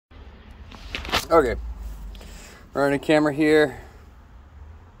Okay, running the camera here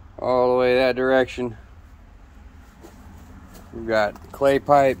all the way that direction. We've got clay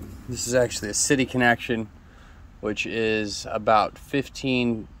pipe. This is actually a city connection, which is about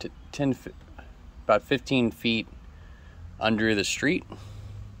 15 feet under the street.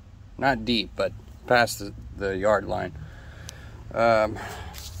 Not deep, but past the yard line.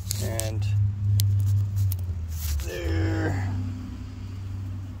 And there,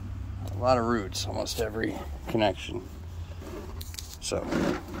 a lot of roots, almost every connection. So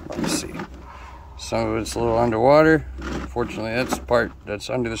let's see. Some of it's a little underwater. Fortunately, that's the part that's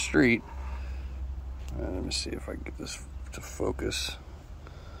under the street. Let me see if I can get this to focus.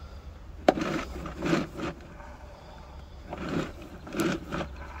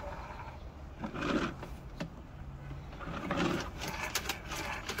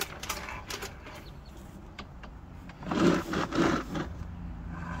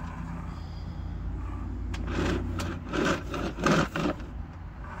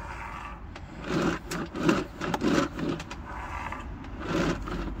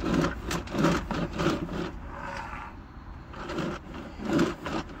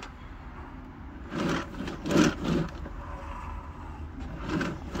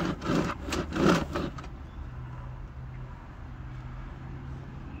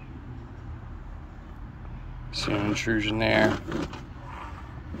 See an intrusion there.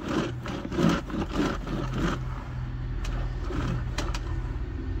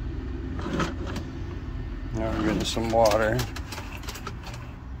 Now we're getting some water.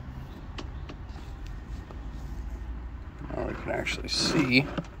 Now we can actually see.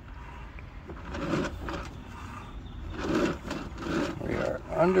 We are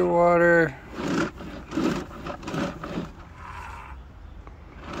underwater.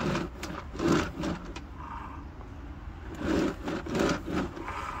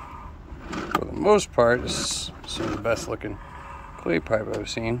 Most part, this is some of the best looking clay pipe I've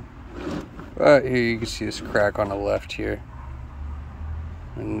seen. But here you can see this crack on the left here.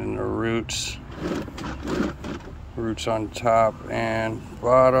 And then the roots on top and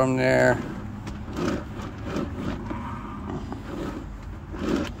bottom there.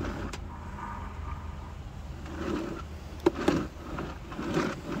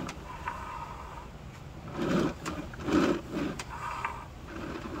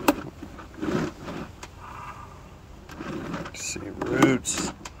 See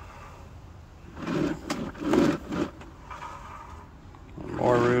roots,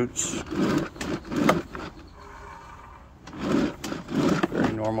 more roots.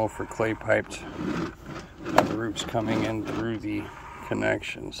 Very normal for clay pipe to have roots coming in through the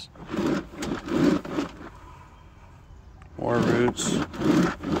connections. More roots,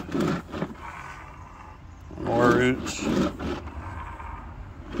 more roots.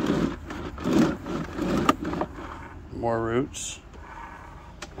 More roots.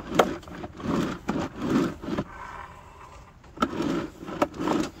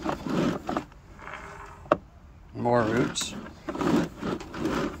 More roots.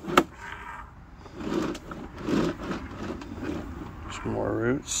 Just more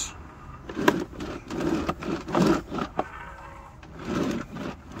roots.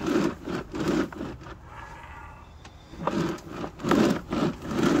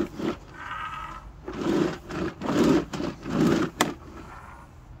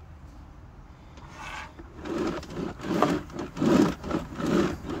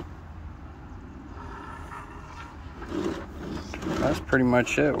 That's pretty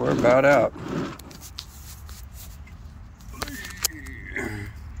much it. We're about out.